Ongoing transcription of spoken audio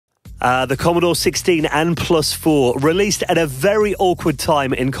The Commodore 16 and Plus 4, released at a very awkward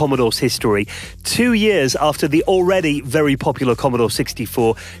time in Commodore's history, 2 years after the already very popular Commodore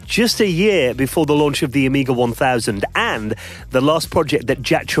 64, just a year before the launch of the Amiga 1000, and the last project that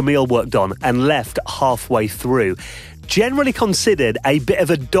Jack Tramiel worked on and left halfway through. Generally considered a bit of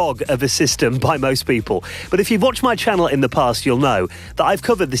a dog of a system by most people. But if you've watched my channel in the past, you'll know that I've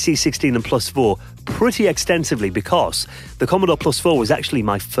covered the C16 and Plus 4 pretty extensively because the Commodore Plus 4 was actually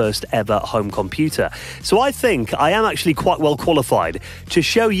my first ever home computer. So I think I am actually quite well qualified to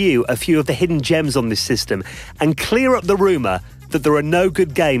show you a few of the hidden gems on this system and clear up the rumour that there are no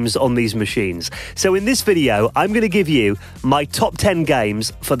good games on these machines. So in this video, I'm going to give you my top 10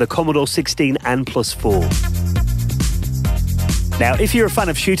 games for the Commodore 16 and Plus 4. Now, if you're a fan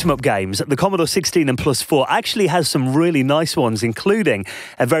of shoot-'em-up games, the Commodore 16 and Plus 4 actually has some really nice ones, including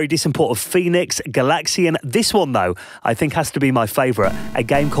a very decent port of Phoenix, Galaxian. This one, though, I think has to be my favourite, a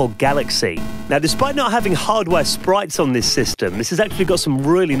game called Galaxy. Now, despite not having hardware sprites on this system, this has actually got some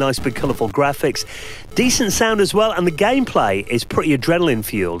really nice big colourful graphics, decent sound as well, and the gameplay is pretty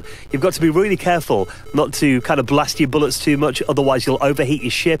adrenaline-fueled. You've got to be really careful not to kind of blast your bullets too much, otherwise you'll overheat your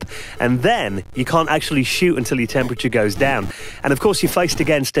ship, and then you can't actually shoot until your temperature goes down. And of course, you're faced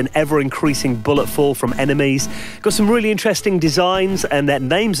against an ever-increasing bullet fall from enemies. Got some really interesting designs and their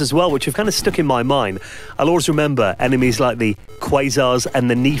names as well, which have kind of stuck in my mind. I'll always remember enemies like the Quasars and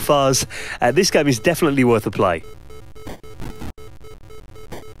the Nefars. This game is definitely worth a play.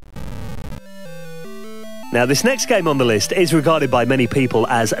 Now, this next game on the list is regarded by many people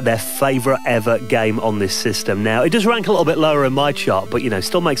as their favourite ever game on this system. Now, it does rank a little bit lower in my chart, but, you know,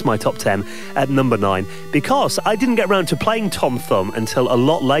 still makes my top 10 at number 9, because I didn't get around to playing Tom Thumb until a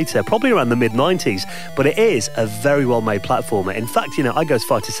lot later, probably around the mid-90s, but it is a very well-made platformer. In fact, you know, I go as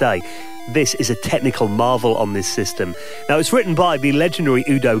far to say this is a technical marvel on this system. Now, it's written by the legendary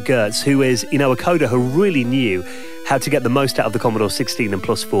Udo Gertz, who is, you know, a coder who really knew how to get the most out of the Commodore 16 and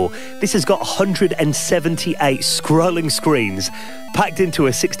Plus 4. This has got 178 scrolling screens packed into a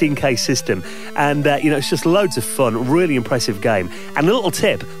 16K system, and you know, it's just loads of fun, really impressive game. And a little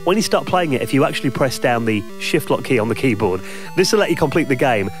tip, when you start playing it, if you actually press down the shift lock key on the keyboard, this will let you complete the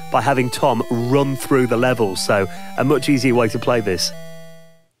game by having Tom run through the levels, so a much easier way to play this.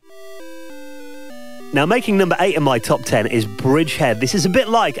 Now, making number 8 in my top 10 is Bridgehead. This is a bit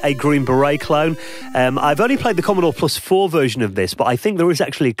like a Green Beret clone. I've only played the Commodore Plus 4 version of this, but I think there is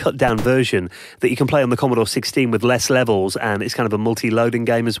actually a cut-down version that you can play on the Commodore 16 with less levels, and it's kind of a multi-loading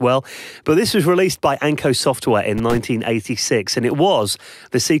game as well. But this was released by Anco Software in 1986, and it was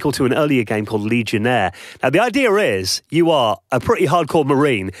the sequel to an earlier game called Legionnaire. Now, the idea is you are a pretty hardcore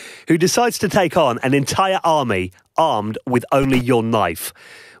Marine who decides to take on an entire army armed with only your knife,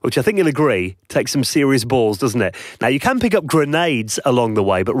 which I think you'll agree takes some serious balls, doesn't it? Now, you can pick up grenades along the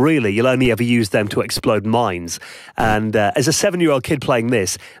way, but really, you'll only ever use them to explode mines. And as a 7-year-old kid playing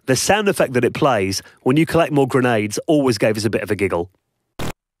this, the sound effect that it plays when you collect more grenades always gave us a bit of a giggle.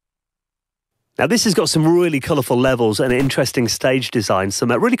 Now, this has got some really colourful levels and interesting stage design,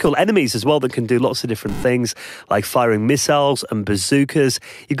 some really cool enemies as well that can do lots of different things, like firing missiles and bazookas.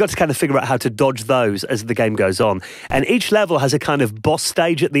 You've got to kind of figure out how to dodge those as the game goes on. And each level has a kind of boss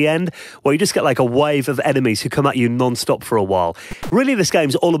stage at the end, where you just get like a wave of enemies who come at you non-stop for a while. Really, this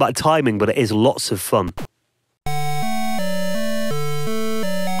game's all about timing, but it is lots of fun.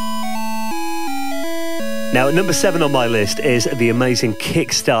 Now, at number 7 on my list is the amazing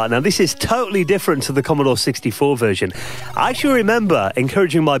Kickstart. Now, this is totally different to the Commodore 64 version. I actually remember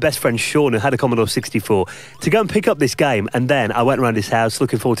encouraging my best friend Sean, who had a Commodore 64, to go and pick up this game, and then I went around his house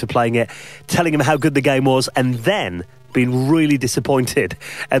looking forward to playing it, telling him how good the game was, and then been really disappointed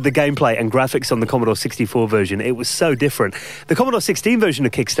at the gameplay and graphics on the Commodore 64 version. It was so different. The Commodore 16 version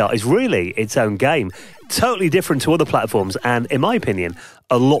of Kickstart is really its own game, totally different to other platforms, and in my opinion,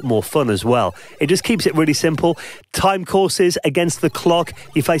 a lot more fun as well. It just keeps it really simple. Time courses against the clock,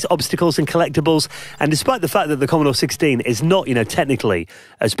 you face obstacles and collectibles, and despite the fact that the Commodore 16 is not, you know, technically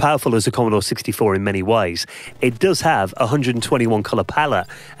as powerful as the Commodore 64 in many ways, it does have a 121 colour palette,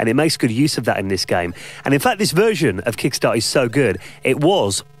 and it makes good use of that in this game. And in fact, this version of Kickstart is so good, it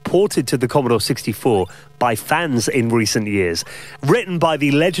was ported to the Commodore 64 by fans in recent years. Written by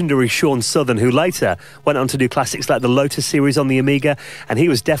the legendary Sean Southern, who later went on to do classics like the Lotus series on the Amiga, and he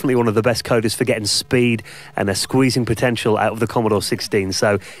was definitely one of the best coders for getting speed and a squeezing potential out of the Commodore 16.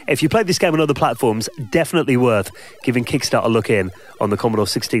 So if you played this game on other platforms, definitely worth giving Kickstart a look in on the Commodore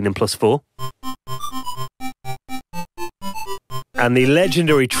 16 and Plus 4. And the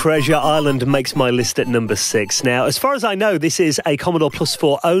legendary Treasure Island makes my list at number 6. Now, as far as I know, this is a Commodore Plus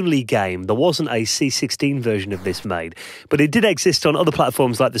 4 only game. There wasn't a C16 version of this made, but it did exist on other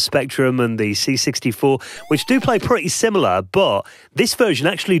platforms like the Spectrum and the C64, which do play pretty similar, but this version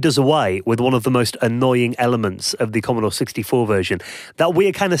actually does away with one of the most annoying elements of the Commodore 64 version. That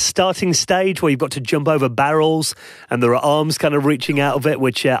weird kind of starting stage where you've got to jump over barrels and there are arms kind of reaching out of it,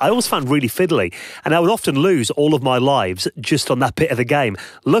 which I always found really fiddly. And I would often lose all of my lives just on that bit of the game.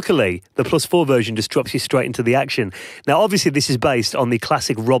 Luckily, the Plus 4 version just drops you straight into the action. Now, obviously, this is based on the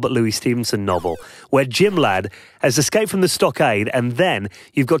classic Robert Louis Stevenson novel, where Jim Ladd has escaped from the stockade, and then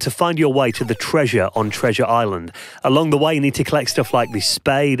you've got to find your way to the treasure on Treasure Island. Along the way, you need to collect stuff like the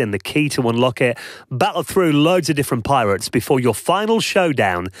spade and the key to unlock it, battle through loads of different pirates before your final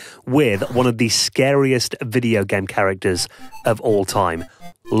showdown with one of the scariest video game characters of all time,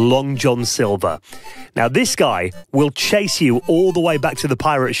 Long John Silver. Now, this guy will chase you all the way back to the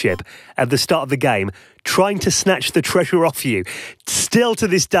pirate ship at the start of the game, trying to snatch the treasure off you. Still to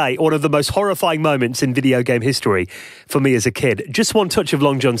this day, one of the most horrifying moments in video game history for me as a kid. Just one touch of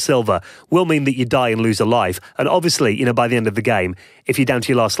Long John Silver will mean that you die and lose a life. And obviously, you know, by the end of the game, if you're down to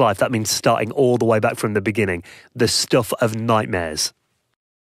your last life, that means starting all the way back from the beginning. The stuff of nightmares.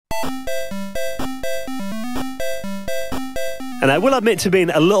 And I will admit to being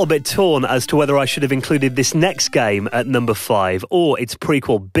a little bit torn as to whether I should have included this next game at number 5 or its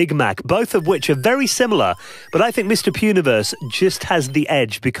prequel, Big Mac, both of which are very similar. But I think Mr. Puniverse just has the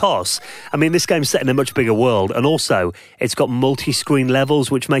edge because, I mean, this game's set in a much bigger world, and also it's got multi-screen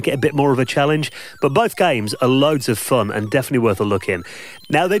levels, which make it a bit more of a challenge. But both games are loads of fun and definitely worth a look in.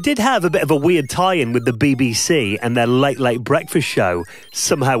 Now, they did have a bit of a weird tie-in with the BBC and their late breakfast show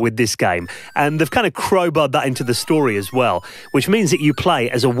somehow with this game. And they've kind of crowbarred that into the story as well, which means that you play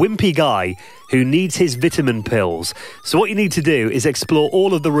as a wimpy guy who needs his vitamin pills. So what you need to do is explore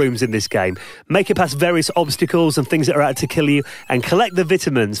all of the rooms in this game, make it past various obstacles and things that are out to kill you, and collect the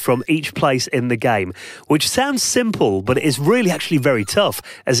vitamins from each place in the game, which sounds simple, but it is really actually very tough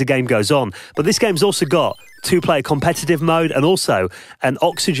as the game goes on. But this game's also got two-player competitive mode and also an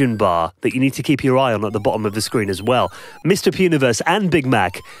oxygen bar that you need to keep your eye on at the bottom of the screen as well. Mr. Puniverse and Big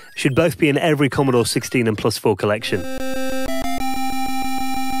Mac should both be in every Commodore 16 and Plus 4 collection.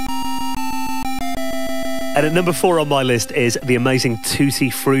 And at number 4 on my list is the amazing Tutti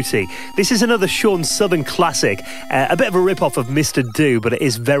Frutti. This is another Sean Southern classic, a bit of a rip-off of Mr. Do, but it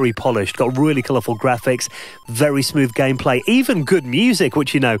is very polished, got really colourful graphics, very smooth gameplay, even good music,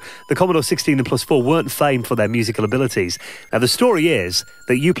 which, you know, the Commodore 16 and Plus 4 weren't famed for their musical abilities. Now, the story is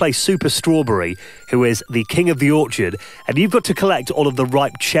that you play Super Strawberry, who is the king of the orchard, and you've got to collect all of the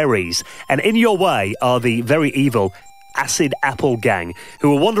ripe cherries. And in your way are the very evil Acid Apple Gang, who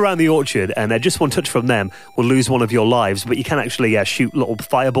will wander around the orchard, and just one touch from them will lose one of your lives. But you can actually shoot little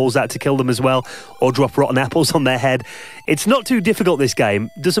fireballs out to kill them as well, or drop rotten apples on their head. It's not too difficult, this game.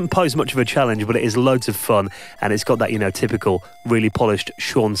 Doesn't pose much of a challenge, but it is loads of fun, and it's got that, you know, typical, really polished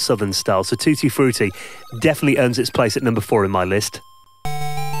Sean Southern style. So Tutti Frutti definitely earns its place at number 4 in my list.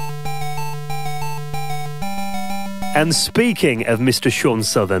 And speaking of Mr. Sean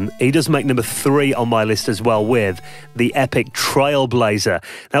Southern, he does make number 3 on my list as well with the epic Trailblazer.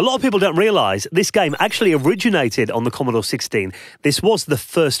 Now, a lot of people don't realise this game actually originated on the Commodore 16. This was the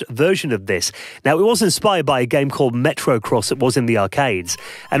first version of this. Now, it was inspired by a game called Metro Cross that was in the arcades.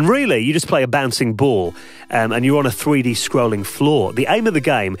 And really, you just play a bouncing ball and you're on a 3D scrolling floor. The aim of the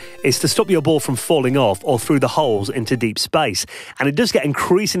game is to stop your ball from falling off or through the holes into deep space. And it does get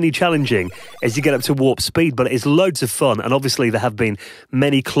increasingly challenging as you get up to warp speed, but it is loads of fun, and obviously there have been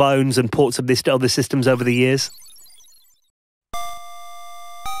many clones and ports of this to other systems over the years.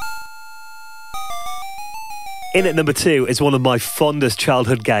 In at number 2 is one of my fondest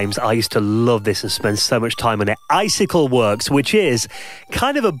childhood games. I used to love this and spend so much time on it. Icicle Works, which is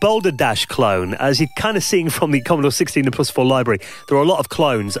kind of a Boulder Dash clone. As you're kind of seeing from the Commodore 16 and Plus 4 library, there are a lot of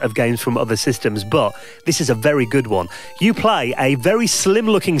clones of games from other systems, but this is a very good one. You play a very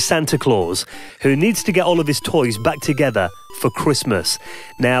slim-looking Santa Claus who needs to get all of his toys back together for Christmas.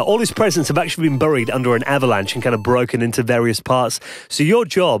 Now, all his presents have actually been buried under an avalanche and kind of broken into various parts. So your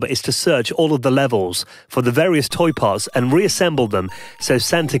job is to search all of the levels for the various toy parts and reassemble them so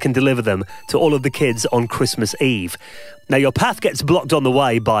Santa can deliver them to all of the kids on Christmas Eve. Now, your path gets blocked on the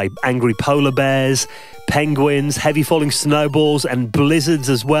way by angry polar bears, penguins, heavy falling snowballs, and blizzards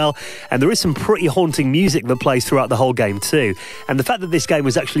as well. And there is some pretty haunting music that plays throughout the whole game too. And the fact that this game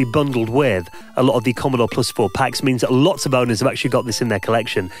was actually bundled with a lot of the Commodore Plus 4 packs means that lots of owners have actually got this in their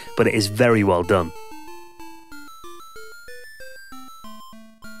collection, but it is very well done.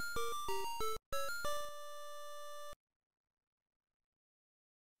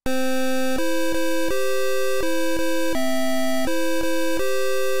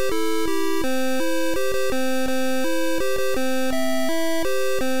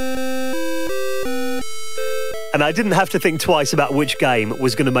 And I didn't have to think twice about which game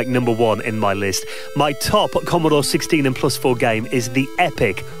was going to make number one in my list. My top Commodore 16 and Plus 4 game is the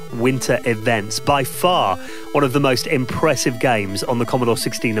epic Winter Events. By far, one of the most impressive games on the Commodore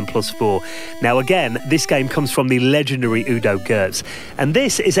 16 and Plus 4. Now again, this game comes from the legendary Udo Gertz. And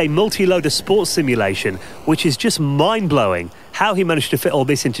this is a multi-loader sports simulation, which is just mind-blowing. How he managed to fit all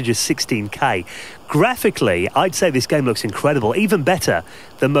this into just 16K. Graphically, I'd say this game looks incredible, even better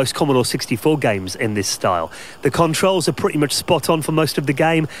than most Commodore 64 games in this style. The controls are pretty much spot on for most of the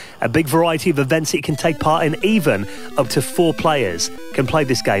game, a big variety of events that you can take part in, even up to 4 players can play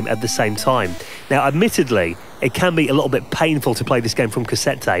this game at the same time. Now, admittedly, it can be a little bit painful to play this game from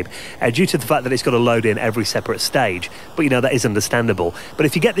cassette tape due to the fact that it's got to load in every separate stage. But, you know, that is understandable. But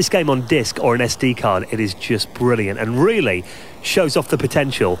if you get this game on disc or an SD card, it is just brilliant and really shows off the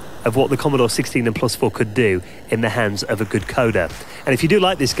potential of what the Commodore 16 and Plus 4 could do in the hands of a good coder. And if you do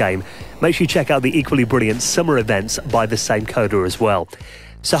like this game, make sure you check out the equally brilliant Summer Events by the same coder as well.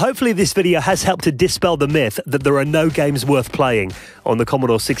 So hopefully this video has helped to dispel the myth that there are no games worth playing on the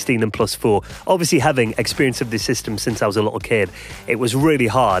Commodore 16 and Plus 4. Obviously, having experience of this system since I was a little kid, it was really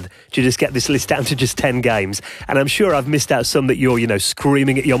hard to just get this list down to just 10 games. And I'm sure I've missed out some that you're, you know,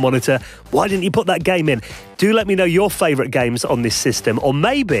 screaming at your monitor. Why didn't you put that game in? Do let me know your favourite games on this system. Or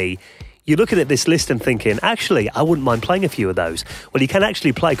maybe you're looking at this list and thinking, actually, I wouldn't mind playing a few of those. Well, you can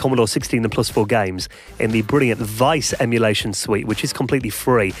actually play Commodore 16 and Plus 4 games in the brilliant Vice emulation suite, which is completely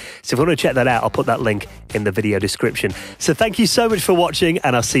free. So if you want to check that out, I'll put that link in the video description. So thank you so much for watching,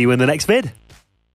 and I'll see you in the next vid.